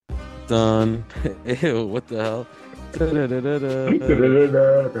dun. Ew, what the hell? Da-da-da-da-da.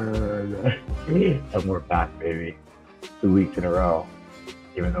 And we're back, baby. 2 weeks in a row.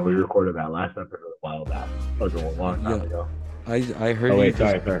 Even though we recorded that last episode a while back. Fucking a long time Yeah, ago. I heard Oh you wait,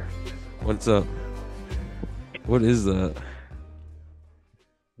 just. sorry. What's up? What is that?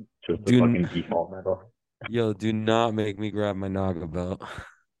 Just the Do n- fucking default medal. Yo, do not make me grab my Naga belt.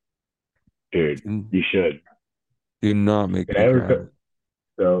 Dude, Do, you should. do not make Did I me ever grab it.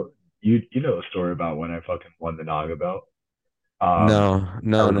 so you know the story about when I fucking won the Naga belt? Um No, I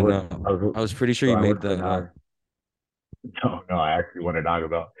no, was no, work no. I was I was pretty sure so you I made worked for that up. Naga. No, I actually won a Naga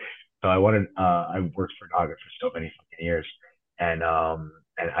belt. So I worked for Naga for so many fucking years. And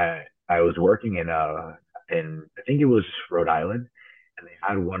was working in I think it was Rhode Island, and they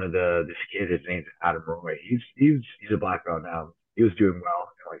had one of this kid, his name's Adam Roy. He's a black belt now. He was doing well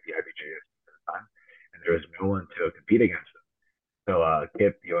in like the IBJJF at the time, and there was no one to compete against him. So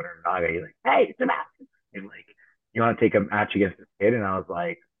Kip, the owner of Naga, he's like, "Hey, Sebastian," and like, "You want to take a match against this kid?" And I was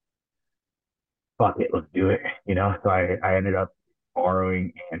like, fuck it, let's do it. So I ended up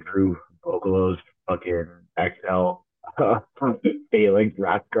borrowing Andrew Bogolo's fucking XL failing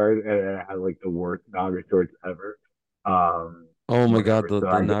rack guard, and I had like the worst Naga shorts ever. Oh my God, Whatever. the So the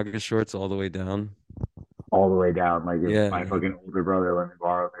I get Naga shorts all the way down. all the way down. Like if Yeah, my yeah. fucking older brother let me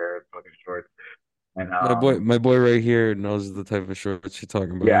borrow a pair of fucking shorts, and My boy right here knows the type of shorts you're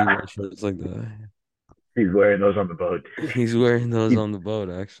talking about. He yeah, wears shorts like that. he's wearing those on the boat. He's wearing those He's, on the boat,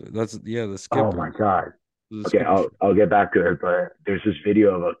 actually. That's yeah, the oh my skipper. god. The Okay, skipper short. I'll get back to it, but there's this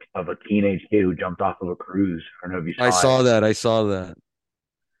video of a teenage kid who jumped off of a cruise. I don't know if you I saw it. saw that. I saw that. Dude,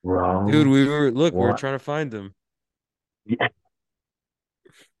 Bro, we were what? trying to find him. Yeah,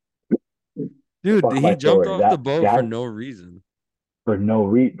 Dude, fuck he my jumped story. off the boat for That no reason. for no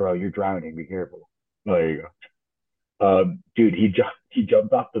reason, bro. You're drowning. Be careful. Oh, there you go. Dude, he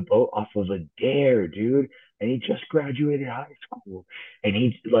jumped off the boat off of a dare, dude, and he just graduated high school, and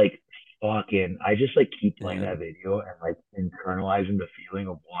he's like fucking. I just like keep playing Yeah. that video and like internalizing the feeling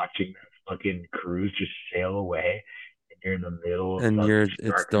of watching that fucking cruise just sail away, and you're in the middle of And fucking it's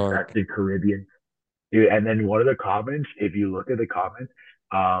shark dark. infested Caribbean. Dude, and then one of the comments, if you look at the comments,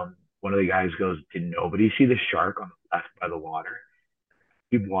 one of the guys goes, "Did nobody see the shark on the left by the water?"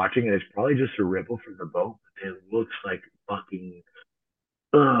 Keep watching, and it's probably just a ripple from the boat, but it looks like fucking,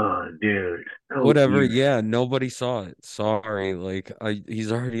 oh, dude, so Whatever. huge. Yeah, nobody saw it. Sorry. Like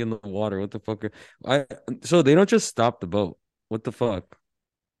he's already in the water. What the fuck? I so they don't just stop the boat. What the fuck?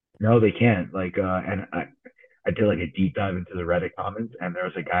 No, they can't. And I did like a deep dive into the Reddit comments, and there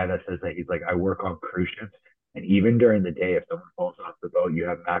was a guy that says that he's like, I work on cruise ships, and even during the day, if someone falls off the boat, you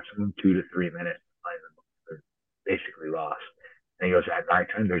have maximum 2 to 3 minutes to find them. They're basically lost. And he goes, at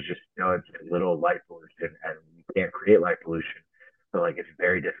nighttime, there's just it's a little light pollution, and you can't create light pollution, so like it's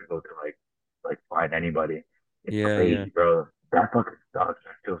very difficult to like find anybody. It's Yeah, yeah. crazy, bro. That fucking sucks.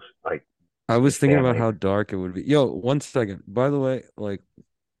 I feel like I his was thinking about family. how dark it would be. Yo, 1 second. By the way, like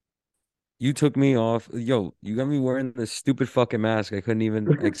you took me off. Yo, you got me wearing this stupid fucking mask. I couldn't even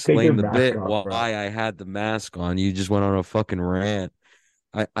Take your explain the mask bit off, why bro. I had the mask on. You just went on a fucking rant.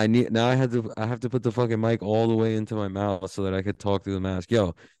 I need now I have to put the fucking mic all the way into my mouth so that I could talk through the mask.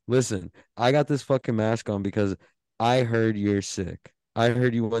 Yo, listen, I got this fucking mask on because I heard you're sick. I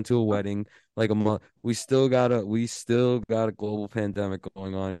heard you went to a wedding like a month. We still got a global pandemic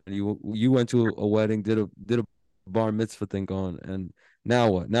going on. You went to a wedding, did a bar mitzvah thing going, and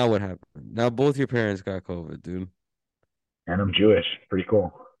now what? Now what happened? Now both your parents got COVID, dude. And I'm Jewish. Pretty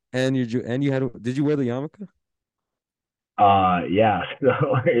cool. And you had did you wear the yarmulke? Yeah. So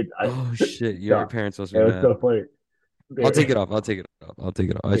Oh shit, your so parents must it be was mad. so funny. I'll take They, it off. I'll take it off. I'll take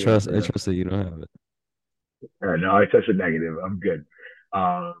it off. I yeah, trust. I yeah. trust that you don't have it. No, I touched a negative. I'm good.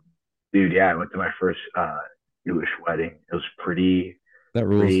 Um, dude, yeah, I went to my first Jewish wedding. It was That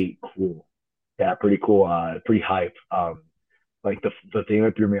rules. pretty cool. Yeah, pretty cool. Pretty hype. Like the thing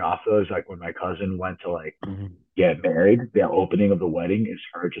that threw me off though is like when my cousin went to like Mhm. get married, the opening of the wedding is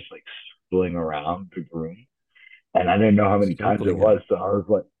her just like circling around the groom, and I didn't know how many times it Circling was, him. so I was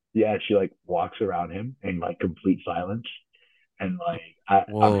like, yeah, she like walks around him in like complete silence. And like I'm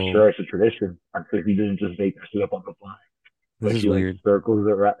Whoa, sure it's a tradition. I'm sure he didn't just make this shit up on the fly. this But is weird.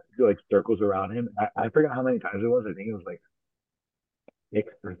 she like circles around him. I forgot how many times it was. I think it was like 6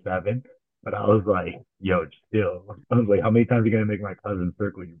 or 7. But I was like, yo, still. I was like, how many times are you gonna make my cousin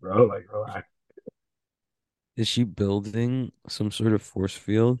circle you, bro? Like, relax. Is she building some sort of force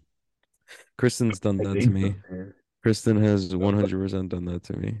field? Kristen's done I that to think so, me. man. Kristen has But 100% done that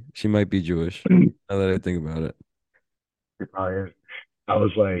to me. She might be Jewish. Now that I think about it. it probably is. I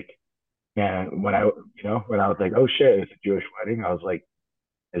was like, yeah, when I was like, oh shit, it's a Jewish wedding. I was like,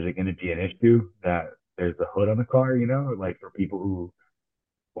 is it going to be an issue that there's a hood on the car, like for people who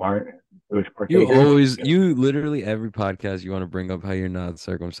aren't those partakers. You literally every podcast you want to bring up how you're not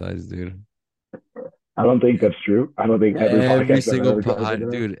circumcised, dude. I don't think that's true. I don't think every Every podcast I've single ever tried to bring pod, it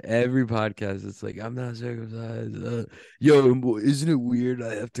up. dude, every podcast, it's like, I'm not circumcised. Yo, isn't it weird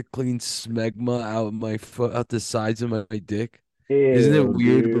I have to clean smegma out my foot, out the sides of my dick? Isn't it Ew,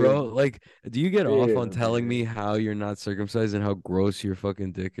 weird, bro? dude. Like, do you get off on Ew, telling me dude. how you're not circumcised and how gross your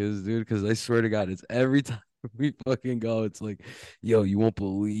fucking dick is, dude? Because I swear to God, it's every time we fucking go, it's like, yo, you won't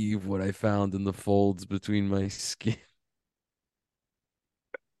believe what I found in the folds between my skin.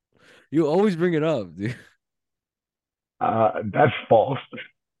 You always bring it up, dude. That's false,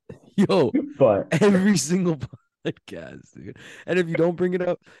 Yo, but every single podcast, dude. And if you don't bring it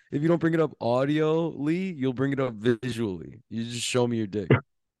up audioly, you'll bring it up visually. You just show me your dick.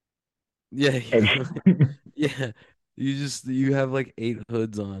 Yeah, yeah. You have like 8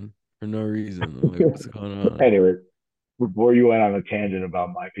 hoods on for no reason. I'm like, what's going on? anyway, before you went on a tangent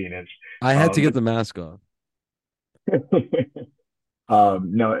about my penis, I had to um, get the mask off.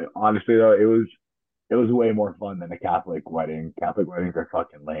 no, honestly though, it was way more fun than a Catholic wedding. Catholic weddings are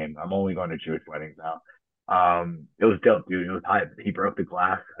fucking lame. I'm only going to Jewish weddings now. It was dope, dude. It was hype. He broke the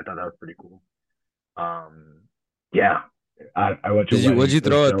glass. I thought that was pretty cool. Um, yeah, I went to a What'd wedding. you It was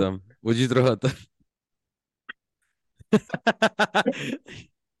throw at dope. them? What'd you throw at them?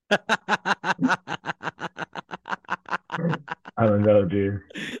 I don't know, dude.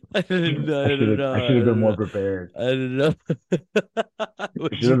 I didn't know. I I should didn't have. know. I should I have been didn't more know. prepared. I didn't know. I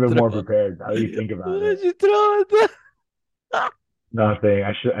What'd should you have been more throw? prepared. How do you think about it? What'd you throw at them? Nothing.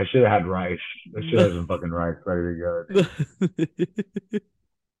 I should have had rice. I should No, have some fucking rice ready to go, no. dude.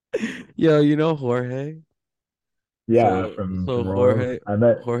 Yo, you know Jorge? Yeah, So from so Royals. I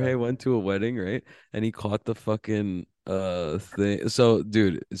met. Jorge went to a wedding, right? And he caught the fucking thing. So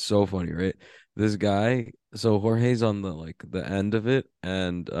dude, it's so funny, right? This guy, so Jorge's on the end of it,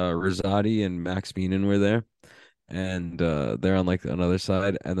 and Rosati and Max Meenan were there, and they're on like another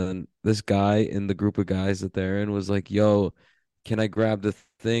side, and then this guy in the group of guys that they're in was like, "Yo, can I grab the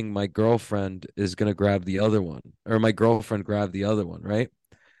thing? My girlfriend is gonna grab the other one, or my girlfriend grabbed the other one, right?"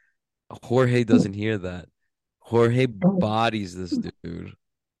 Jorge doesn't hear that. Jorge bodies this dude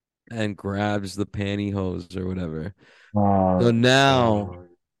and grabs the pantyhose or whatever. So Oh, now God.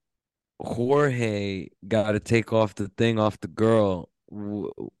 Jorge got to take off the thing off the girl,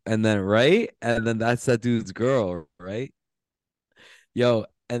 and then right, and then that's that dude's girl, right? Yo,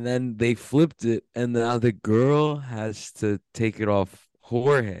 and then they flipped it, and now the girl has to take it off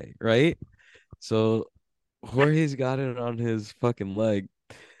Jorge, right? So Jorge's got it on his fucking leg,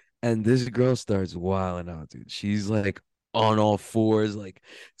 and this girl starts wilding out, dude. She's like on all fours, like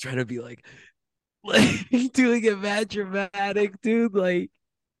trying to be like doing it mad dramatic, dude. Like,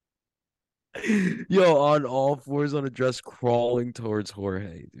 yo, on all fours on a dress, crawling towards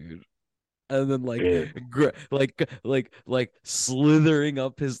Jorge, dude. And then Dude. like slithering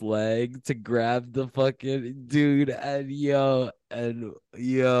up his leg to grab the fucking dude, and yo,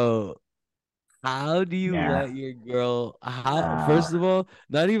 how do you Nah. let your girl, how, Nah. first of all,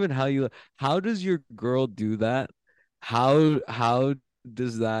 not even how you, how does your girl do that? How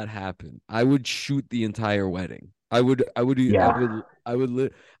does that happen? I would shoot the entire wedding. Yeah.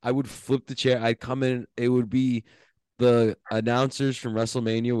 I would flip the chair. I'd come in. It would be the announcers from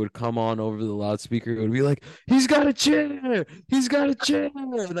WrestleMania would come on over the loudspeaker. It would be like, "He's got a chair. He's got a chair."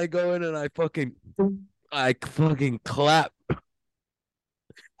 And I go in and I fucking clap.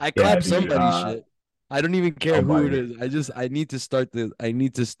 I Yeah, clap dude. somebody's shit. I don't even care who it Somebody. is. I need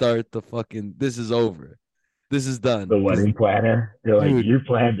to start the fucking, this is over. This is done. The Because, wedding planner. You're like, dude, you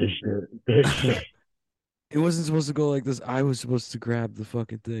planned this shit, bitch. it wasn't supposed to go like this. I was supposed to grab the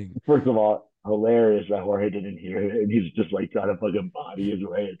fucking thing. First of all, hilarious that Jorge didn't hear it. And he's just like trying to fucking body his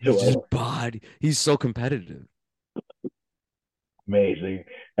way He into just it. he's so competitive. Amazing.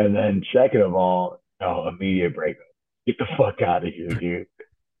 And then second of all, oh, immediate breakup. Get the fuck out of here, dude.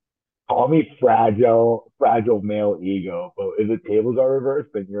 Call me fragile male ego, but if the tables are reversed,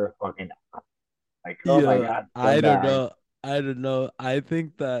 then you're a fucking like, oh my Yeah, god, I don't scumbag. know. I don't know. I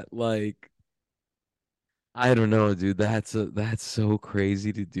think that like I don't know, dude. That's so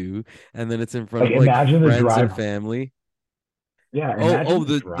crazy to do. And then it's in front Like, of like imagine the friends and drive. family. Yeah, imagine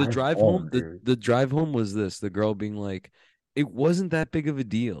the The drive drive home, home, dude. the drive home was this, the girl being like, it wasn't that big of a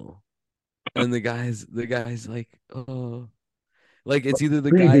deal. And the guy's like, oh, like it's either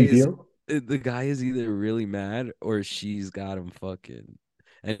Pretty big deal. the guy is either really mad or she's got him fucking.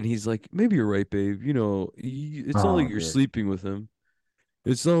 And he's like, maybe you're right, babe. You know, it's not like Oh, you're dude. sleeping with him.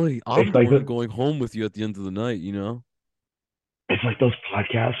 It's not like I'm It's the like one the going home with you at the end of the night, you know? it's like those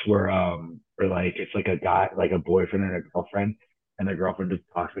podcasts where like it's like a guy, like a boyfriend and a girlfriend, and the girlfriend just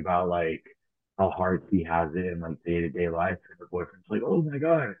talks about like how hard she has it in like day to day life, and the boyfriend's like, oh my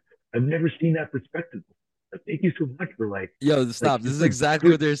god, I've never seen that perspective. Like, thank you so much for Yo, like stop. This just is like exactly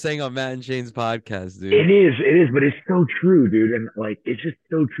put what they're saying on Matt and Shane's podcast, dude. it is, but it's so true, dude, and like it's just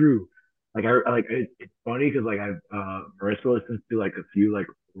so true. Like it's funny because like I've Marissa listens to like a few like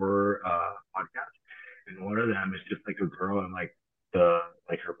horror podcasts, and one of them is just like a girl and like the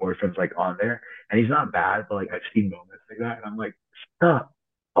like her boyfriend's like on there, and he's not bad, but like I've seen moments like that, and I'm like, stop,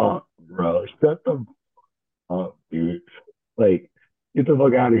 oh bro, shut the fuck, dude, like get the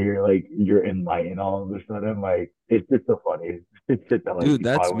fuck out of here, like you're enlightened all of a sudden, like it's just so funny. It's shit that like Dude, you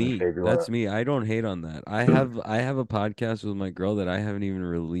that's probably wouldn't me. say if you That's were. me. I don't hate on that. I have a podcast with my girl that I haven't even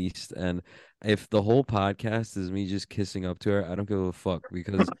released, and if the whole podcast is me just kissing up to her, I don't give a fuck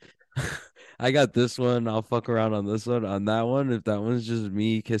because I got this one, I'll fuck around on this one, on that one. If that one's just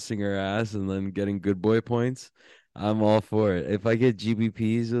me kissing her ass and then getting good boy points, I'm all for it. If I get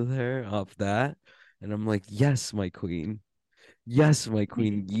GBPs with her off that, and I'm like, yes, my queen. Yes, my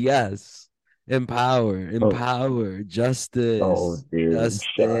queen. Yes. Empower, Oh, empower, oh, justice, dude,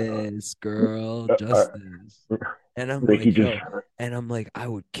 shut up. justice, girl, Uh, uh, justice. And I'm Ricky like, just yo, and I'm like, I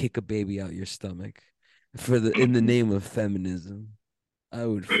would kick a baby out your stomach for the in the name of feminism. I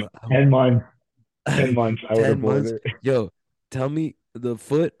would 10 months, 10 months, I would 10 abort months. it. Yo, tell me the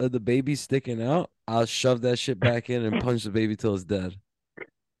foot of the baby sticking out, I'll shove that shit back in and punch the baby till it's dead.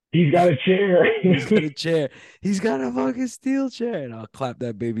 He's got a chair. He's got a chair. He's got a fucking steel chair. And I'll clap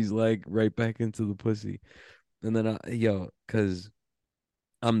that baby's leg right back into the pussy. And then cause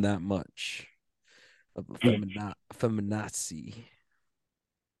I'm that much of a feminazi.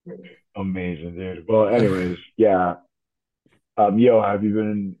 Amazing, dude. Well, anyways, yeah. Yo, have you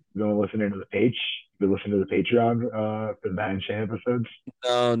been listening to the page? Been listening to the Patreon for the Matt and Shane episodes?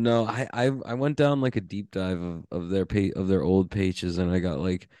 No, no. I went down like a deep dive of their of their old pages and I got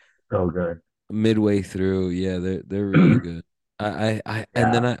like So good. midway through. Yeah, they're really good. And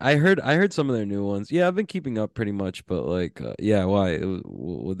then Yeah, I heard some of their new ones. Yeah, I've been keeping up pretty much, but like yeah, why?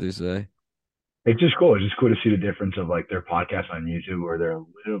 What'd they say? it's just cool. It's just cool to see the difference of like their podcasts on YouTube where they're a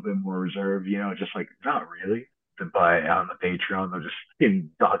little bit more reserved, just like not really, but on the Patreon they'll just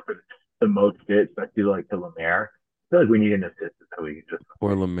talk for the most bit, especially like the Lemaire. I feel like we need an assistant that we can just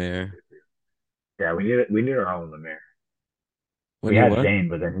Poor like, Lemaire. yeah, we need our own Lemaire. When We you had what? Zane,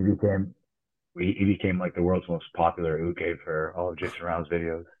 but then he became like the world's most popular uke for all of Jason Round's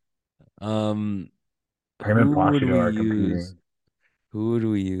videos. Um, Him and who would Placido we are use? competing. Who would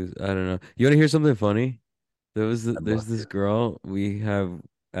we use? I don't know. You want to hear something funny? I'd There's love this girl we have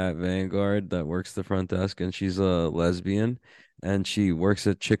at Vanguard that works the front desk, and she's a lesbian, and she works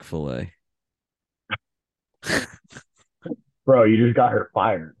at Chick-fil-A. Bro, you just got her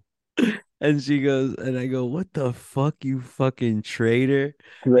fired. And she goes, and I go, "What the fuck, you fucking traitor?"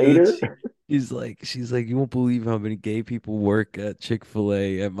 And then Traitor? she's like, "You won't believe how many gay people work at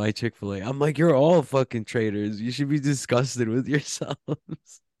Chick-fil-A, at my Chick-fil-A." I'm like, "You're all fucking traitors. You should be disgusted with yourselves."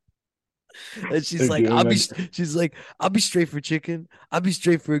 And Dude, and then she's like, I'll be straight for chicken. I'll be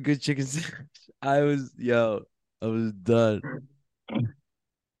straight for a good chicken sandwich. I was done.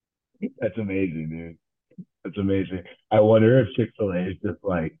 that's amazing, dude. That's amazing. I wonder if Chick-fil-A is just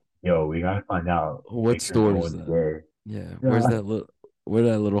like, yo, we gotta find out, What make sure store no is one's that? gay. Yeah, Yeah. where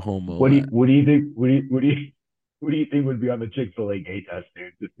that little homo at? What do you think? What do you think would be on the Chick-fil-A gay test,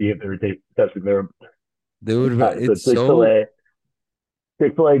 dude? To see if they were testing their They would the it's so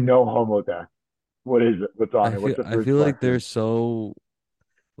Chick-fil-A no homo test. What is it? What's on it? What's the I first feel like they're question? so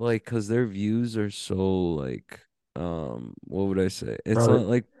like because their views are so like what would I say? It's Bro, not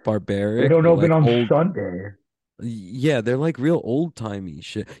like they barbaric, don't but open like on old. Sunday. Yeah, they're like real old timey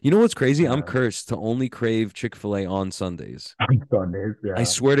shit. You know what's crazy? I'm Uh, cursed to only crave Chick-fil-A on Sundays. on Sundays, I yeah.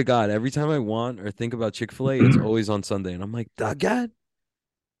 swear to God, every time I want or think about Chick-fil-A, it's always on Sunday. And I'm like, again?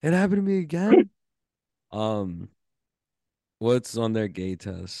 It happened to me again? Um, what's on their gay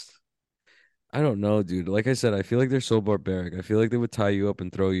test? I don't know, dude. Like I said, I feel like they're so barbaric. I feel like they would tie you up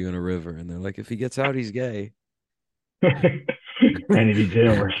and throw you in a river. And they're like, if he gets out, he's gay. And if you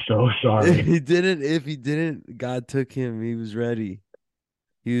didn't, we're so sorry. If he didn't, God took him. He was ready.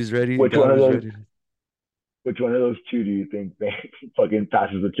 He was ready. Which God one of was those? ready. Which one of those two do you think they fucking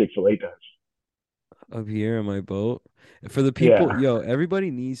passes the Chick-fil-A test? Up here in my boat. For the people, Yeah. yo,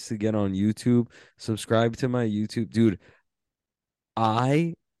 everybody needs to get on YouTube, subscribe to my YouTube. Dude,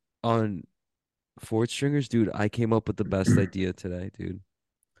 I on Fourth Stringers, dude, I came up with the best idea today, dude.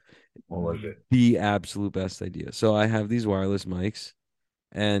 What was it? The absolute best idea. So I have these wireless mics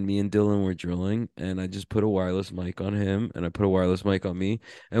and me and Dylan were drilling, and I just put a wireless mic on him, and I put a wireless mic on me,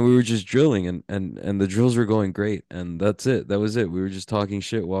 and we were just drilling, and the drills were going great, and that's it. That was it. We were just talking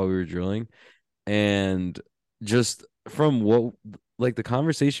shit while we were drilling, and just from what like the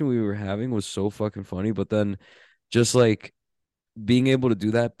conversation we were having was so fucking funny, but then just like being able to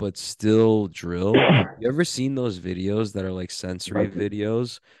do that but still drill. You ever seen those videos that are like sensory Like,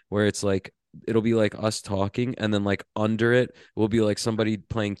 videos where it's like it'll be like us talking and then like under it will be like somebody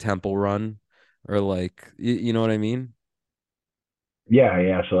playing Temple Run or like you know what I mean? yeah,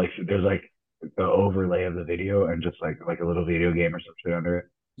 yeah. So like, there's like the overlay of the video and just like a little video game or something under it.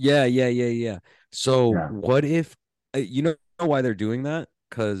 Yeah, yeah, yeah, yeah. So Yeah. what if you know why they're doing that?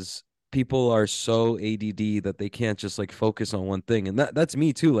 Because people are so ADD that they can't just like focus on one thing. And that's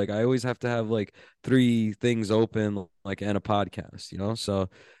me too. Like I always have to have like three things open, like and a podcast, you know? So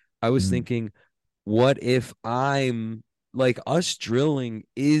I was Mm, thinking, what if I'm like us drilling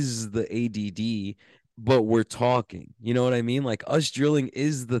is the ADD, but we're talking. You know what I mean? Like us drilling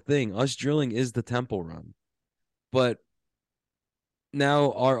is the thing. Us drilling is the tempo run. But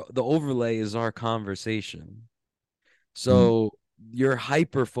now our the overlay is our conversation. mm, So you're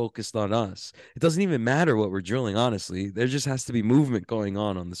hyper focused on us. It doesn't even matter what we're drilling, honestly. There just has to be movement going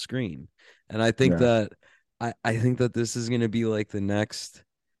on the screen. And yeah. I think that this is gonna be like the next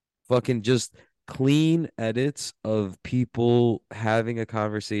fucking just clean edits of people having a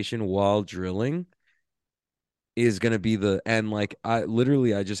conversation while drilling is gonna be the and like I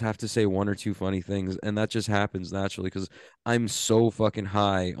literally I just have to say one or two funny things and that just happens naturally because I'm so fucking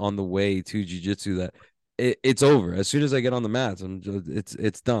high on the way to jujitsu that it's over as soon as I get on the mats.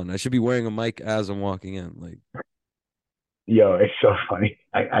 It's done. I should be wearing a mic as I'm walking in. Like, Yo, it's so funny.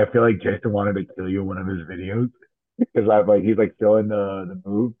 I feel like Jason wanted to kill you in one of his videos because I'm like he's like showing the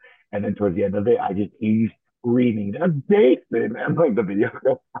move, and then towards the end of it, I just he's screaming, "That's Jason!" And like the video,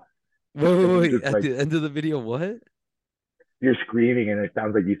 and you wait. just At like the end of the video, what? you're screaming, and it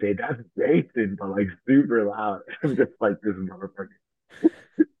sounds like you say, "That's Jason," but like super loud. I'm just like this motherfucker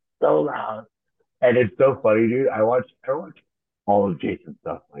so loud. And it's so funny, dude. I watch all of Jason's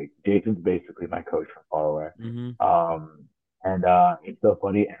stuff. Like Jason's basically my coach from follower. Hmm. Um and it's so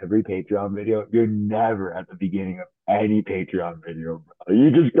funny, every Patreon video, you're never at the beginning of any Patreon video, bro.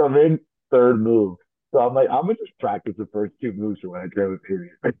 You just come in, third move. So I'm like, I'm gonna just practice the first two moves for when I train with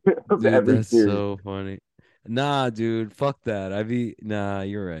series of Dude, every that's series. so funny. Nah, dude, fuck that. Nah,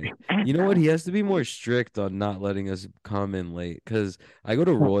 you're right. You know what? He has to be more strict on not letting us come in late. Cause I go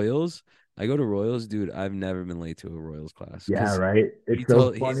to Royals. I go to Royals, dude. I've never been late to a Royals class. Yeah, Cause right. It's he so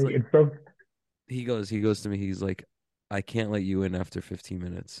told he's funny. like It's so he goes to me, he's like, I can't let you in after 15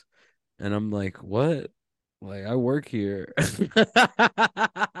 minutes. And I'm like, what? Like I work here.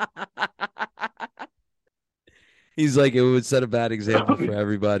 He's like, it would set a bad example for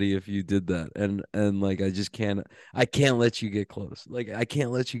everybody if you did that. And like I can't let you get close. Like I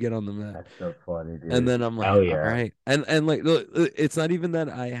can't let you get on the mat. that's so funny, And dude. then I'm like, Hell all yeah. right. And like look, it's not even that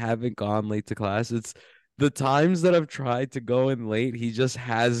I haven't gone late to class. It's the times that I've tried to go in late, he just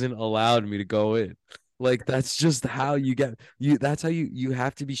hasn't allowed me to go in. Like that's just how you get you that's how you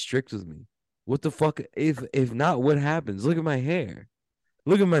have to be strict with me. What the fuck if not what happens? Look at my hair.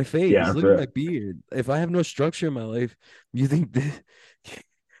 Look at my face. Yeah, Look at my for beard. If I have no structure in my life, you think this,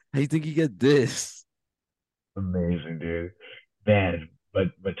 how you think you get this? amazing, dude. Man, but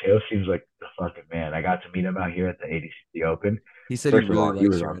Mateo seems like the fucking man. I got to meet him out here at the ADCC Open. He said he First of really all, he likes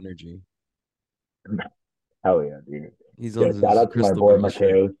was your on energy. hell yeah, dude. He's Yeah, on his crystal ball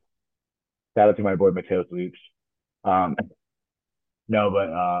shit. Shout out to my boy Mateo's Loops. Um, no, but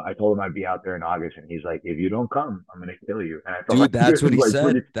I told him I'd be out there in August, and he's like, if you don't come, I'm gonna kill you. And I felt Dude, like this that's what is he like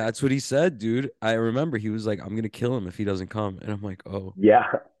pretty. said. That's what he said, dude. I remember he was like, I'm gonna kill him if he doesn't come. And I'm like, oh, Yeah,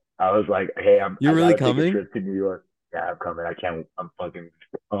 I was like, hey, you're I really gotta take a coming? trip to New York. Yeah, I'm coming. I can't. I'm fucking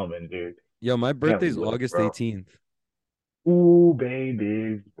coming, dude. Yo, my Can't birthday's wait, August bro. 18th. Ooh,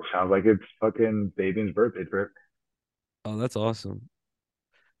 baby. Sounds like it's fucking Fabian's birthday trip. Oh, that's awesome.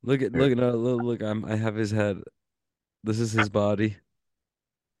 No, look, I have his head. This is his body.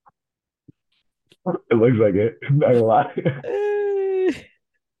 It looks like it. Not gonna lie.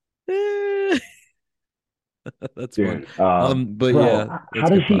 That's fun. Dude, But bro, yeah, it's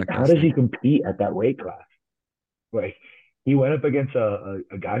good how does podcasting. he compete at that weight class? Like he went up against a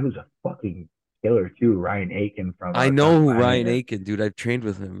guy who's a fucking killer too, Ryan Aiken from I South know who Miami, Ryan and Aiken, dude. I've trained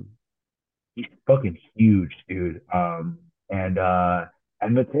with him. he's fucking huge, dude. And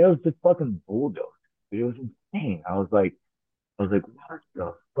and Mateo's just fucking bulldog. It was insane. I was like, what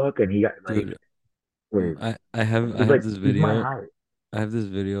the fuck? And he got like, Dude, wait, I he's have like, this he's my video. height. I have this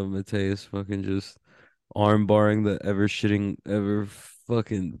video of Mateus fucking just arm barring the ever shitting ever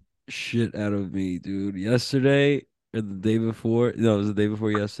fucking shit out of me, dude. Yesterday or the day before, no, it was the day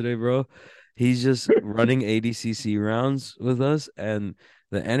before yesterday, bro. He's just running ADCC rounds with us, and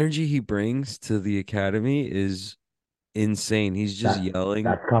the energy he brings to the academy is insane. He's just That yelling.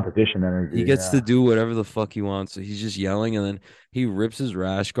 that's competition He energy. gets Yeah. to do whatever the fuck he wants. So he's just yelling, and then he rips his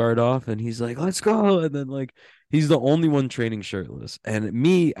rash guard off, and he's like, "Let's go!" And then like he's the only one training shirtless, and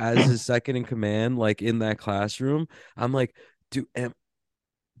me as his second in command, like in that classroom, I'm like, "Do am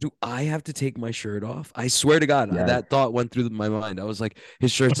do I have to take my shirt off?" I swear to God, Yes. that thought went through my mind. I was like,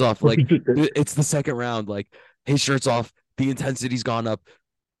 "His shirt's off." Like it's the second round. Like his shirt's off. The intensity's gone up.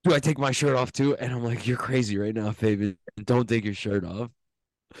 Do I take my shirt off too? And I'm like, "You're crazy right now, Fabian. Don't take your shirt off."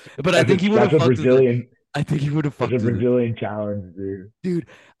 But I That's a think he would that's have a fucked with it. Brazilian I think he would have that's a fucked with it. Brazilian challenge, dude. Dude,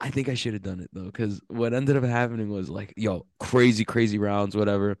 I think I should have done it though, because what ended up happening was like, yo, crazy, crazy rounds,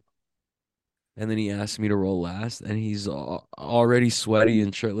 whatever. And then he asked me to roll last, and he's already sweaty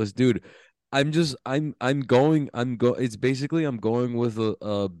and shirtless. Dude, it's basically I'm going with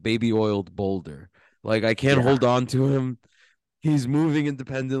a baby oiled boulder. Like I can't Yeah, hold on to him. He's moving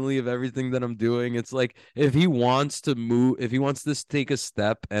independently of everything that I'm doing. It's like if he wants to move, if he wants to take a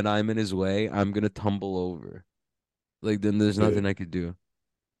step and I'm in his way, I'm gonna tumble over. Like then there's nothing dude, I could do.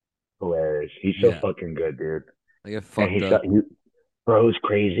 hilarious. He's so Yeah. fucking good, dude. I get And fucked up. bro, it's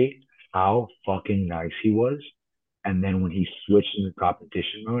crazy how fucking nice he was. And then when he switched into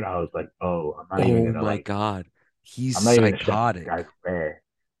competition mode, I was like, oh, Oh my God. He's I'm not even gonna set this guy psychotic. fair.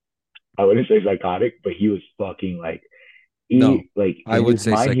 I wouldn't say psychotic, but he was fucking like No, like I in would his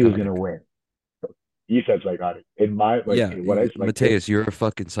say mind he was gonna psychotic. win. He said psychotic. In my like Yeah, in what I like his Mateus, you're a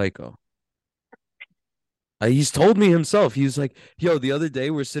fucking psycho. He's told me himself. He's like, yo, the other day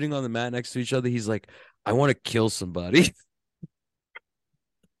we're sitting on the mat next to each other. He's like, I want to kill somebody.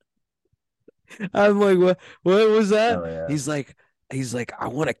 I'm like, what was that? oh yeah. He's like, I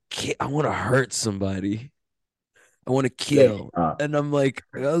want to hurt somebody. I want to Like kill. And I'm like,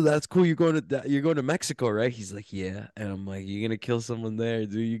 oh, that's cool. You're going to Mexico, right? He's like, yeah. And I'm like, you're gonna kill someone there,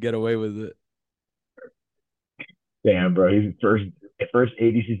 dude. You get away with it, damn bro, he's first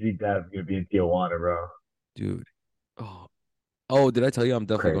ADCC dev gonna be in Tijuana, bro. dude. Oh, oh, did I tell you I'm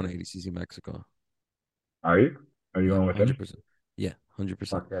definitely going to Crazy. ADCC Mexico? Are you? Are you Yeah, going with him? 100%. Yeah, 100%.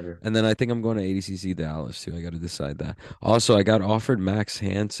 Fuck that, dude. And then I think I'm going to ADCC Dallas too. I got to decide that. Also, I got offered Max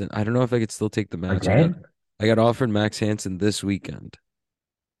Hansen. I don't know if I could still take the match. Again? I got offered Max Hansen this weekend.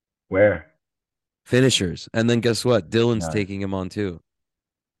 Where? Finishers. And then guess what? Dylan's Nice. taking him on too.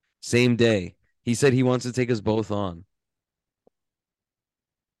 Same day. He said he wants to take us both on.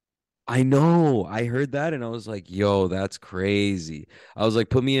 I know. I heard that and I was like, yo, that's crazy. I was like,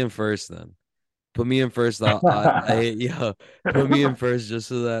 put me in first then. Put me in first. Yeah, put me in first just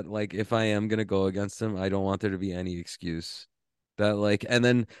so that like if I am gonna go against him, I don't want there to be any excuse. That like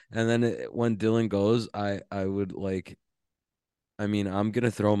when Dylan goes, I would like I mean, I'm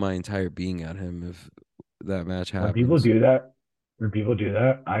gonna throw my entire being at him if that match when people happens. do that, when people do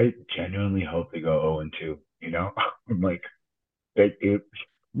that, I genuinely hope they go 0 and 2. You know, I'm like it,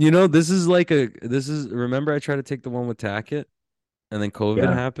 This is remember I tried to take the one with Tackett and then COVID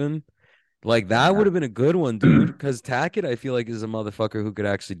yeah, happened? Like that would yeah, have been a good one, dude. Because Tackett, I feel like is a motherfucker who could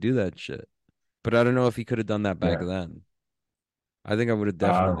actually do that shit. But I don't know if he could have done that back yeah. then. I think Who I would who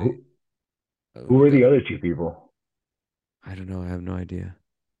have are the definitely. other two people? I don't know. I have no idea.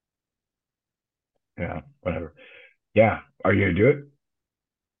 Yeah, whatever. Yeah, are you gonna do it?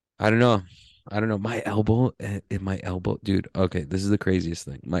 I don't know. I don't know. My elbow, my elbow, dude. Okay, this is the craziest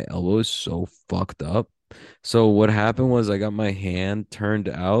thing. My elbow is so fucked up. So what happened was I got my hand turned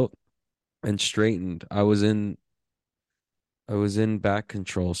out and straightened. I was in back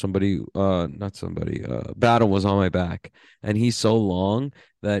control. Not somebody, Battle was on my back. And he's so long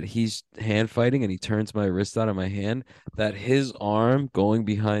that he's hand fighting and he turns my wrist out of my hand that his arm going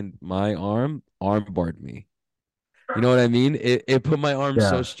behind my arm barred me. You know what I mean? It put my arm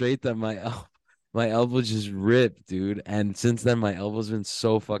so Yeah, straight that my elbow just ripped, dude. And since then my elbow's been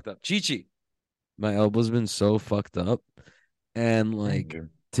so fucked up. Chi. My elbow's been so fucked up. And dang, like dude.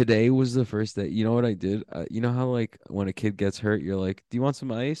 today was the first day. You know what I did? You know how like when a kid gets hurt, you're like, "Do you want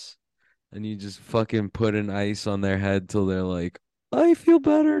some ice?" And you just fucking put an ice on their head till they're like, "I feel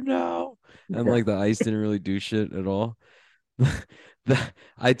better now." And Yeah, like the ice didn't really do shit at all.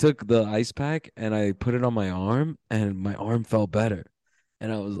 I took the ice pack and I put it on my arm and my arm felt better.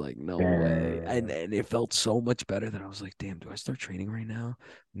 And I was like, no way. damn. And it felt so much better that I was like, damn, do I start training right now?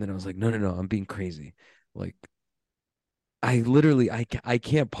 And then I was like, no, I'm being crazy. Like I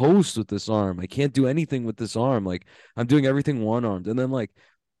can't post with this arm. I can't do anything with this arm. Like I'm doing everything one armed. And then like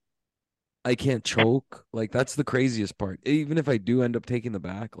I can't choke. Like that's the craziest part. Even if I do end up taking the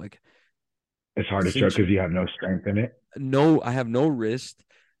back, like It's hard to choke cinch. because you have no strength in it. No, I have no wrist,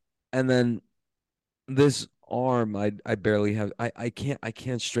 and then this arm, I barely have. I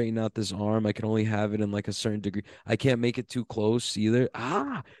can't straighten out this arm. I can only have it in like a certain degree. I can't make it too close either.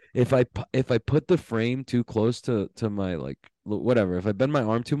 If I put the frame too close to my like whatever, if I bend my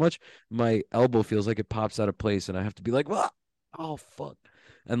arm too much, my elbow feels like it pops out of place, and I have to be like, oh fuck,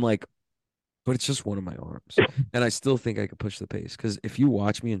 and like but it's just one of my arms. And I still think I could push the pace because if you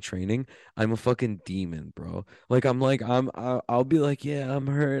watch me in training, I'm a fucking demon, bro. I'll be like, yeah, I'm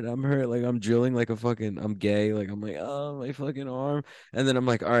hurt. Like I'm drilling like a fucking, I'm gay. Like I'm like, oh, my fucking arm. And then I'm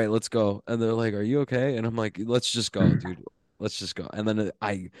like, all right, let's go. And they're like, are you okay? And I'm like, let's just go, dude. Let's just go. And then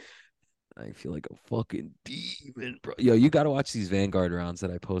I feel like a fucking demon, bro. Yo, you got to watch these Vanguard rounds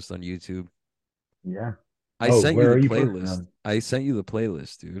that I post on YouTube. Yeah. I Oh, sent you where the are you posting playlist. them? I sent you the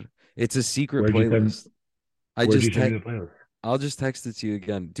playlist, dude. It's a secret Where'd you send? playlist. I Where'd you just send me te the playlist? I'll just text it to you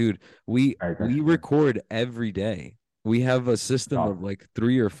again. Dude, we All right, thanks we again. record every day. We have a It's system of awesome. like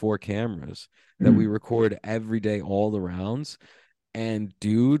 3 or 4 cameras that we record every day, all the rounds. And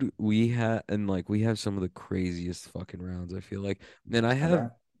dude, we have some of the craziest fucking rounds, I feel like. And I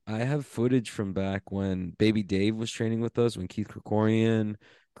bet. I have footage from back when Baby Dave was training with us, when Keith Krikorian,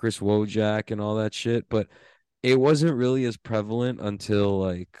 Chris Wojak, and all that shit. But it wasn't really as prevalent until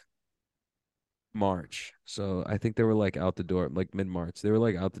like March. So I think they were like out the door, like mid-March. They were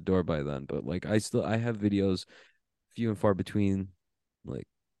like out the door by then. But like I have videos few and far between, like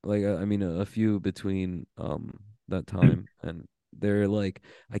I mean a few between that time, and they're like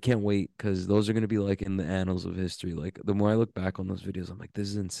I can't wait because those are gonna be like in the annals of history. Like the more I look back on those videos, I'm like, this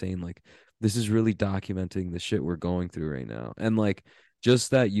is insane. Like this is really documenting the shit we're going through right now. And like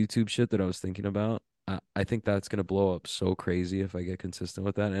just that YouTube shit that I was thinking about. I think that's gonna blow up so crazy if I get consistent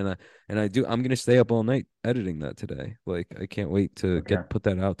with that, I'm gonna stay up all night editing that today. Like I can't wait to Okay. get put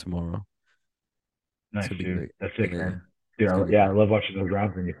that out tomorrow. It's Nice, gonna be dude. great. That's Yeah, sick, yeah. man. Dude, It's gonna be yeah, I great. love watching those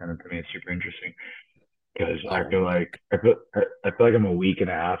rounds when you send them to me. It's super interesting because I Oh feel my like I feel like I'm a week and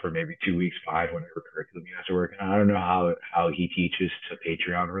a half or maybe 2 weeks behind whatever curriculum you guys are working on. I don't know how he teaches to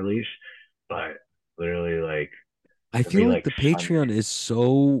Patreon release, but literally like I feel every like like the Sunday Patreon is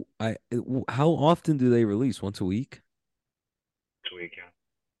so how often do they release? Once a week? this week.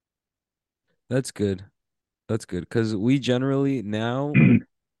 That's good. That's good because we generally now Yeah.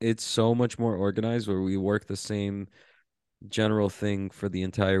 it's so much more organized where we work the same general thing for the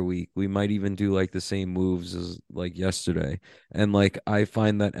entire week. We might even do like the same moves as like yesterday. And like I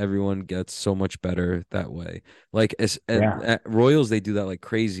find that everyone gets so much better that way. Like Yeah. at Royals they do that like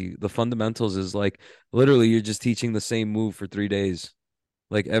crazy. The fundamentals is like literally you're just teaching the same move for 3 days.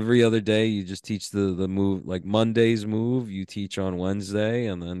 Like every other day, you just teach the move. Like Monday's move, you teach on Wednesday,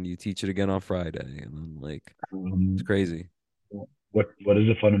 and then you teach it again on Friday, and then like it's Um, crazy. what does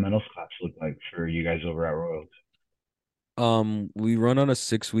the fundamentals class look like for you guys over at Royals? We run on a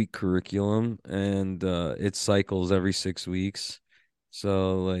 6 week curriculum, and it cycles every 6 weeks.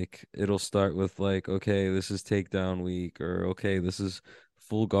 So like it'll start with like, okay, this is takedown week, or okay, this is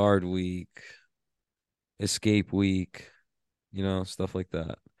full guard week, escape week, stuff like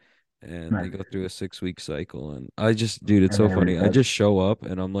that. And they Nice. go through a 6 week cycle. And I just, dude, it's And so then funny. I reset. just show up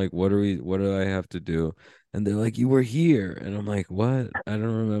and I'm like, what do I have to do? And they're like, you were here. And I'm like, what? I don't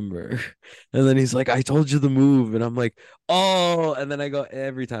remember. And then he's like, I told you the move. And I'm like, oh. And then I go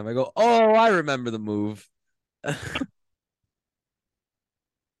every time I go, oh, I remember the move.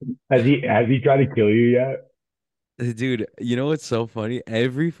 Has he tried to kill you yet? Dude, you know what's so funny?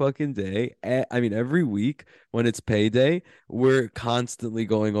 Every fucking day, I mean, every week when it's payday, we're constantly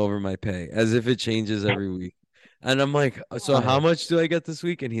going over my pay as if it changes every week. And I'm like, so how Oh, much do I get this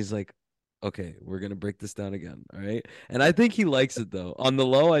week? And he's like, okay, we're gonna break this down again. All right. And I think he likes it though. On the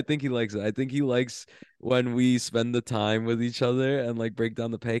low, I think he likes it. I think he likes when we spend the time with each other and like break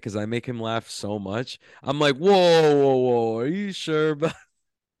down the pay because I make him laugh so much. I'm like, whoa, whoa, are you sure about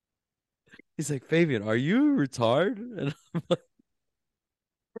He's like, Fabian, are you retard? And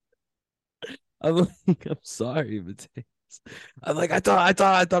I'm like, I'm sorry, Mateus. I'm like, I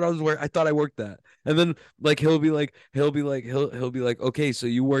thought I worked that. And then like he'll be like, okay, so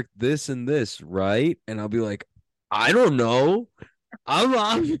you worked this and this, right? And I'll be like, I don't know.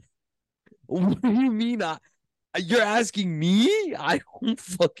 I'm what do you mean? You're asking me? I don't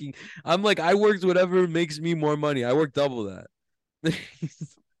fucking I'm like, I worked whatever makes me more money. I work double that.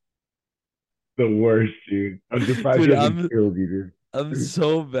 the worst, dude. I'm surprised he Dude, hasn't killed you, I'm dude.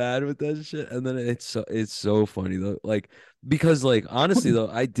 so bad with that shit. And then it's so funny though. Like because like honestly though,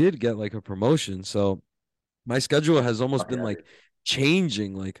 I did get like a promotion. So my schedule has almost Fuck been yeah, like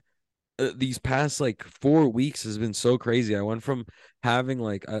changing. Like these past like 4 weeks has been so crazy. I went from having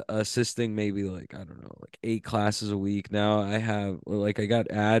like assisting maybe like I don't know like 8 classes a week. Now I have like I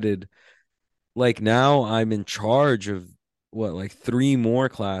got added like now I'm in charge of what like three more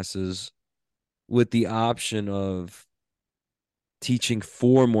classes with the option of teaching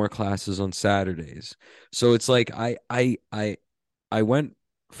four more classes on Saturdays. So it's like I went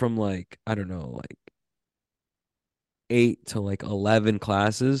from like I don't know like 8 to like 11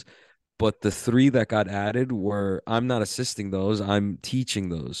 classes, but the three that got added were I'm not assisting those, I'm teaching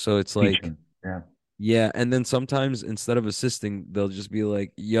those. So it's like Teaching. Yeah. yeah, and then sometimes instead of assisting, they'll just be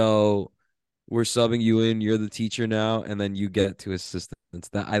like, "Yo, we're subbing you in, you're the teacher now," and then you get to assistants.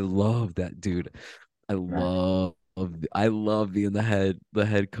 That I love that, dude. I Nice. love I love being the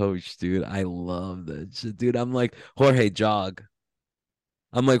head coach, dude. I love that shit, dude. I'm like, Jorge, jog.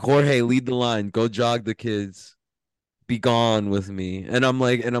 I'm like, Jorge, lead the line. Go jog the kids. Be gone with me. And I'm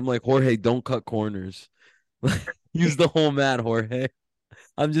like, Jorge, don't cut corners. Use the whole mat, Jorge.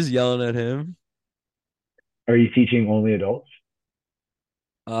 I'm just yelling at him. Are you teaching only adults?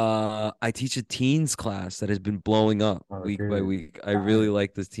 I teach a teens class that has been blowing up week by Okay. week. I really Nice.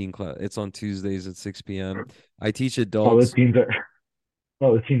 like this teen class. It's on Tuesdays at 6 p.m. I teach All the adults. teens are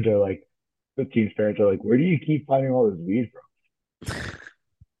all the teens are like the teens parents are like, where do you keep finding all this weed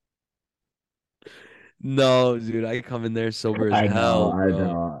No, dude, I come in there sober from? as I know, hell, I bro.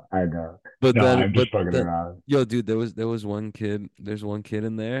 know, I know. But No, then, I'm just but fucking the around. yo, dude, there was one kid. There's one kid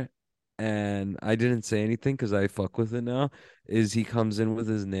in there, and I didn't say anything because I fuck with it now. Is he comes in with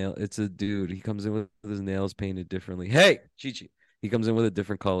his nail? It's a dude. He comes in with his nails painted differently. Hey, Chichi. He comes in with a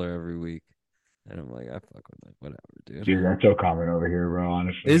different color every week, and I'm like, I fuck with it. Whatever, dude. Dude, that's so common over here, bro,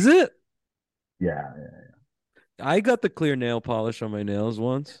 honestly. Is it? Yeah, yeah. I got the clear nail polish on my nails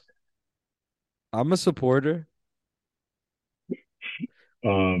once. I'm a supporter.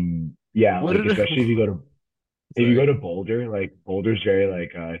 Yeah, What like did it? especially if you go Sorry, to Boulder, like Boulder's very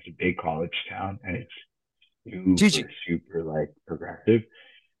like it's a big college town and it's Chichi. super like progressive.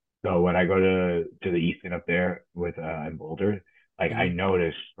 So when I go to the Easton up there with in Boulder, like I Mhm.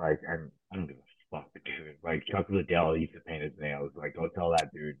 noticed like I don't give a fuck, dude. Like Chuck Liddell used to paint his nails. Like go tell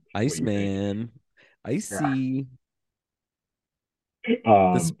that dude what you think. Iceman. Yeah. Icy.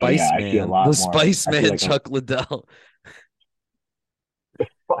 The But yeah, Spice I see a Man. The lot more. Spice I see Man, like a Chuck Liddell.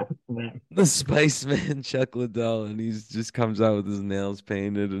 The Spice Man, Chuck Liddell, and he's just comes out with his nails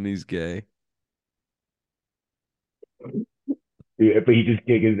painted and he's gay. but he just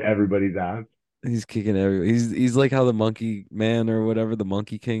kicks everybody's ass. He's kicking every. He's like how the Monkey Man or whatever, the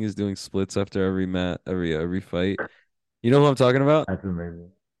Monkey King is doing splits after every mat, every fight. You know who I'm talking about? That's amazing.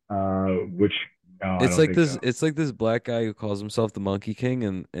 Which no, I It's don't like think this. so. It's like this black guy who calls himself the Monkey King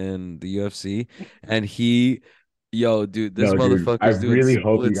in the UFC, and he, yo, dude, this No, dude, I motherfucker's doing really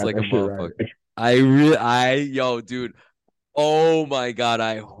hope you splits got like a that shit right. motherfucker. Yo, dude. Oh my God,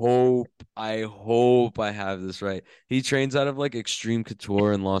 I hope I have this right. He trains out of like Extreme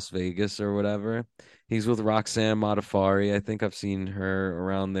Couture in Las Vegas or whatever. He's with Roxanne Modafari. I think I've seen her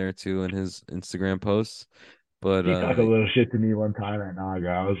around there too in his Instagram posts. But He talked a little shit to me one time at Naga.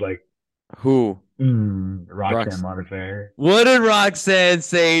 I was like, who? Roxanne Rox Modafferi. What did Roxanne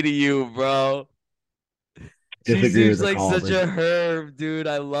say to you, bro? She Disagree with seems the like call, such but a herb, dude.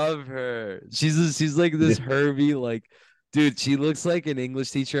 I love her. She's like this just herby, like, dude, she looks like an English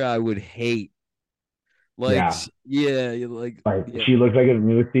teacher I would hate. Like, yeah, yeah, like, like yeah. she looked like a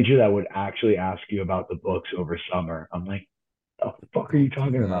music teacher that would actually ask you about the books over summer. I'm like, the fuck are Oh you my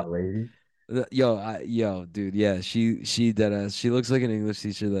talking God. about, lady? Yo, dude, yeah, she dead ass. She looks like an English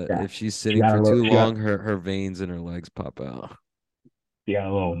teacher that Yeah, if she's she sitting got for a little, too long, her veins in her legs pop out. she got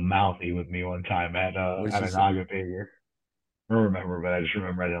a little mouthy with me one time What'd at she a say? Naga figure. I don't remember, but I just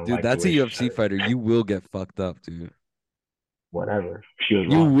remember I didn't Dude, like the that's a way she said UFC it. fighter. You will get fucked up, dude. Whatever, she was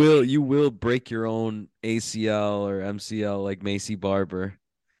wrong. You will break your own ACL or MCL like Macy Barber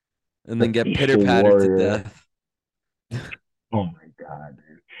and The then get pitter peaceful pattered to warrior. death. Oh my god,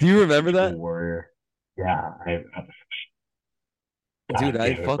 dude. Do you The remember peaceful that? warrior. Yeah, Dude, god I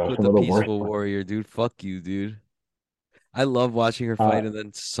damn it, fuck bro. with Some the of the worst peaceful ones. warrior, dude. Fuck you, dude. I love watching her Uh, fight and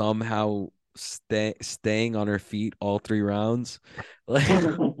then somehow staying on her feet all 3 rounds. Like,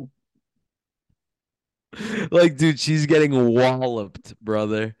 like, dude, she's getting walloped,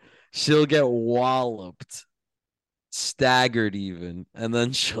 brother. She'll get walloped, staggered even, and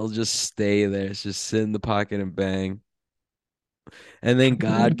then she'll just stay there, just sit in the pocket and bang. And then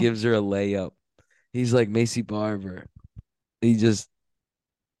God gives her a layup. He's like Macy Barber. He just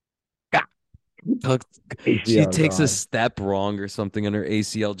she ACL takes a gone. step wrong or something, and her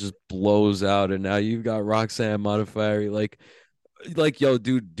ACL just blows out. And now you've got Roxanne Modafari. Like like, yo,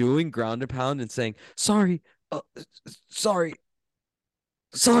 dude, doing ground and pound and saying, sorry, sorry,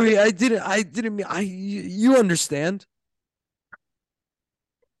 sorry, I didn't mean, you understand.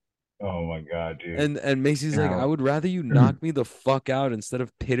 Oh my god, dude. And Macy's like, I Now, would rather you knock me the fuck out instead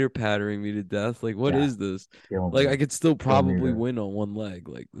of pitter pattering me to death. Like, what yeah, is this? kill Like, me, I could still kill me, probably bro. win on one leg.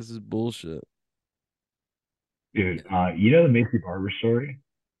 Like, this is bullshit. Dude. You know the Macy Barber story?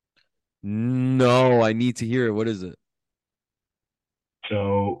 No, I need to hear it. What is it?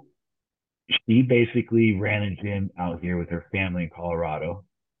 So she basically ran a gym out here with her family in Colorado,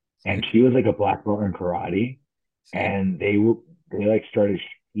 and Sick, she was like a black belt in karate, sick, and they like started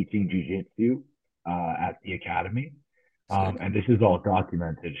teaching jujitsu at the academy. sick. And this is all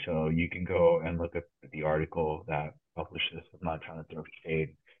documented, so you can go and look at the article that published this. I'm not trying to throw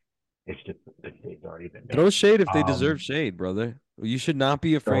shade. It's just the shade's already been Throw done. shade if they Um, deserve shade, brother. You should not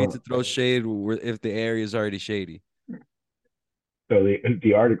be afraid to so throw shade if the area is already shady. so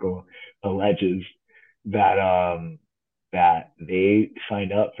the article alleges that that they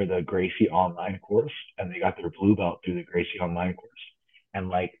signed up for the Gracie online course and they got their blue belt through the Gracie online course. And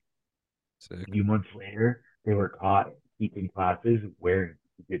like a Sick. few months later, they were caught teaching classes wearing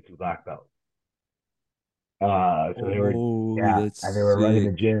jiu-jitsu black belt. So they were, Oh, yeah, that's and they were running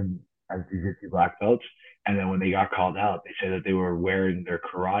the sick. gym as jiu-jitsu black belts. And then when they got called out, they said that they were wearing their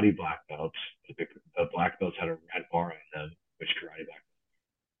karate black belts. The black belts had a red bar on them, which karate black.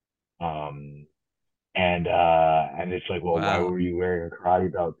 And it's like, well, why Wow. were you wearing a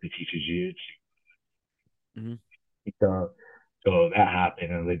karate belt to teach jiu-jitsu? Hmm. So, so that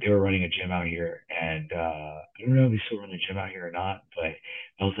happened, and like, they were running a gym out here, and I don't know if they still run a gym out here or not, but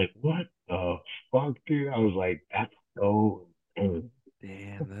I was like, what the fuck, dude? I was like, that's so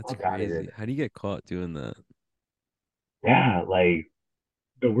Damn, that's fuck out of crazy. here. How do you get caught doing that? Yeah, like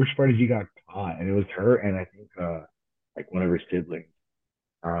the worst part is you got caught, and it was her, and I think like one of her siblings.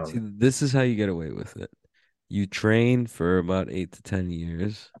 See, Um, this is how you get away with it. You train for about 8 to 10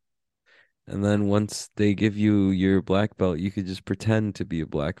 years, and then once they give you your black belt, you could just pretend to be a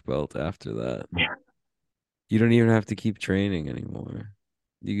black belt after that. yeah, You don't even have to keep training anymore.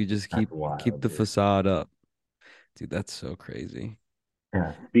 You could just that's keep wild, the dude. facade up. Dude, that's so crazy.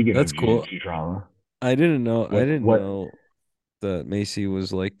 Yeah. Speaking of That's cool. jiu-jitsu trauma, I what didn't what know that Macy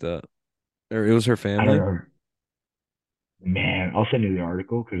was like that. Or it was her I don't family. know. Man, I'll send you the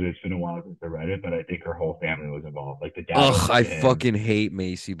article because it's been a while since I read it, but I think her whole family was involved. Like the dad Ugh, owns a I gym. fucking hate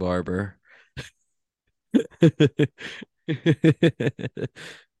Macy Barber.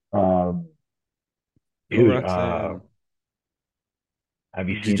 Um, Go dude, Roxanne. have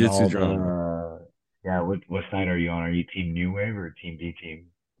you seen Jiu-jitsu all drama. the? Yeah, what side are you on? Are you team New Wave or team B team?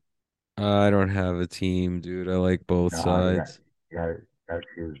 I don't have a team, dude. I like both Nah, sides. you gotta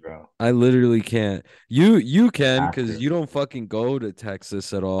choose, bro. I literally can't. You You can have because to. you don't fucking go to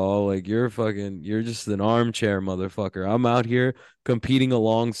Texas at all. Like you're just an armchair motherfucker. I'm out here competing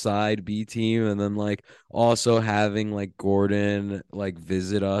alongside B team and then like also having like Gordon like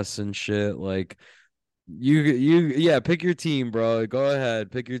visit us and shit. Like yeah, pick your team, bro. Go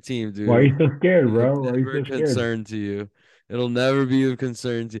ahead, pick your team, Why are dude. you so scared, It'll bro? Why are you never so scared? concern to you. It'll never be of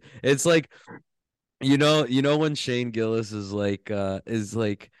concern to you. It's like when Shane Gillis is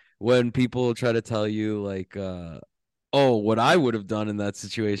like when people try to tell you like oh, what I would have done in that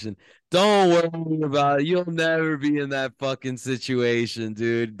situation. Don't worry about it. You'll never be in that fucking situation,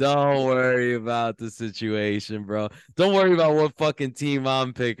 dude. Don't worry about the situation, bro. Don't worry about what fucking team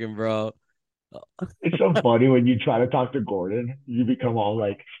I'm picking, bro. It's so funny when you try to talk to Gordon, you become all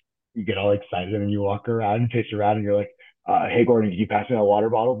like, you get all excited and you walk around and pitch around and you're like, hey Gordon, can you pass me that water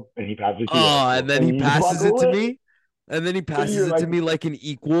bottle? And he passes it to you, you're like, Oh, and cool. then And he then you just walk passes it to away. me. And then he And passes you're it to like, me like an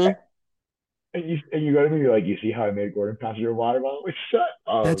equal. and you go to me, you're like, you see how I made Gordon pass your water bottle? Like, shut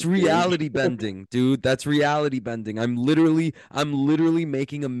up, That's dude. reality bending, dude. That's reality bending. I'm literally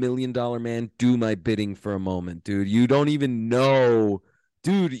making $1 million man do my bidding for a moment, dude. You don't even know,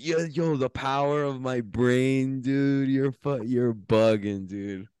 dude. Yo, the power of my brain, dude. You're bugging,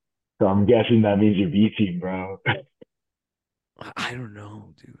 dude. So I'm guessing that means you're B team, bro. I don't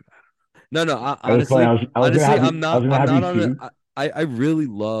know, dude. No, no. It was funny. Honestly, I was gonna honestly, have you. I was gonna I'm have not you on it. choose. I really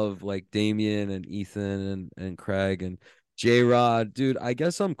love like Damien and Ethan and Craig and J Rod, dude. I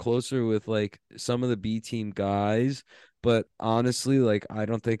guess I'm closer with like some of the B team guys, but honestly, like I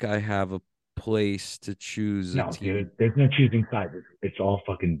don't think I have a place to choose a No, team. dude. There's no choosing sides. It's all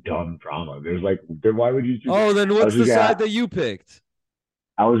fucking dumb drama. There's like, then why would you choose it? Oh, then I was what's just the gonna. side that you picked?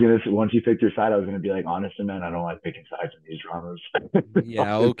 I was gonna once you picked your side, I was gonna be like, honestly, man, I don't like picking sides in these dramas.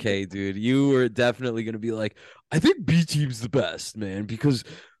 Yeah, okay, dude. You were definitely gonna be like, I think B team's the best, man, because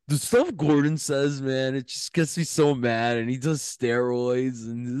The stuff Gordon says, man, it just gets me so mad. And he does steroids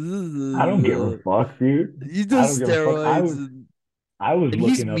I don't give a and fuck, dude. he I does don't give a fuck. steroids I was and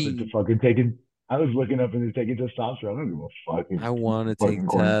he's looking up into mean. fucking taking. I was looking up into taking testosterone. I don't give a fuck if I want to fucking take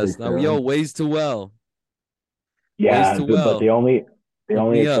Gordon tests. takes Now, yo, steroids. ways to well. Ways Yeah, to but well. they Hook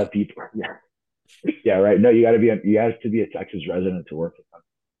only me up. accept people. Yeah, yeah, right. No, you have to be a Texas resident to work with them.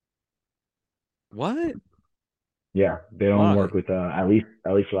 What? Yeah, they don't work Why? with at least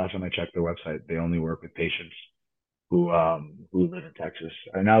the last time I checked their website, they only work with patients who live in Texas.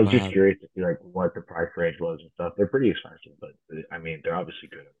 And I was just Wow. curious to see like what the price range was and stuff. They're pretty expensive, but I mean they're obviously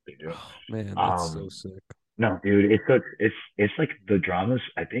good at what they do. Oh, man, that's so Um, sick. no, dude, it's like the dramas.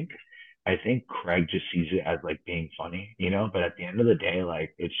 I think Craig just sees it as like being funny, you know. But at the end of the day,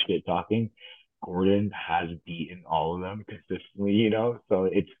 like it's shit talking. Gordon has beaten all of them consistently, you know. So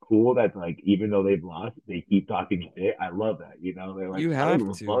it's cool that like even though they've lost, they keep talking shit. I love that, you know. They're like, You I don't have give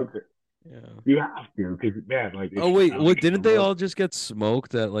a to. fuck. Yeah. You have to, because man, like it's Oh, just wait. What I didn't they love. all just get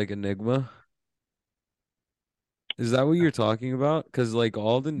smoked at like Enigma? Is that what you're talking about? Because like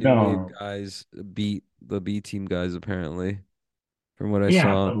all the new wave No, guys beat the B team guys apparently, from what I yeah,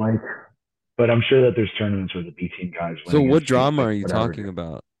 saw. but I'm sure that there's tournaments where the B team guys win So what against teams drama like are you talking whatever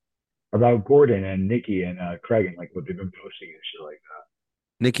about? about Gordon and Nikki and Craig and like what they've been posting and shit like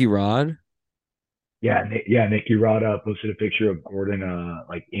that. Nicky Rod? Yeah, yeah. Nikki Rod posted a picture of Gordon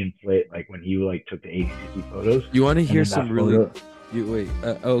like in play like when he like took the 80/50 photos, You want to and hear then some that really photo. you wait.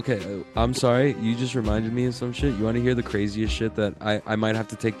 Okay, I'm sorry. You just reminded me of some shit. You want to hear the craziest shit that I might have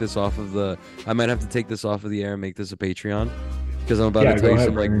to take this off of the I might have to take this off of the air and make this a Patreon because I'm about to Yeah, tell go you ahead,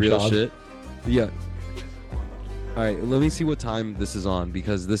 some like Brendan real Schaub. shit. Yeah. All right, let me see what time this is on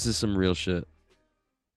because this is some real shit.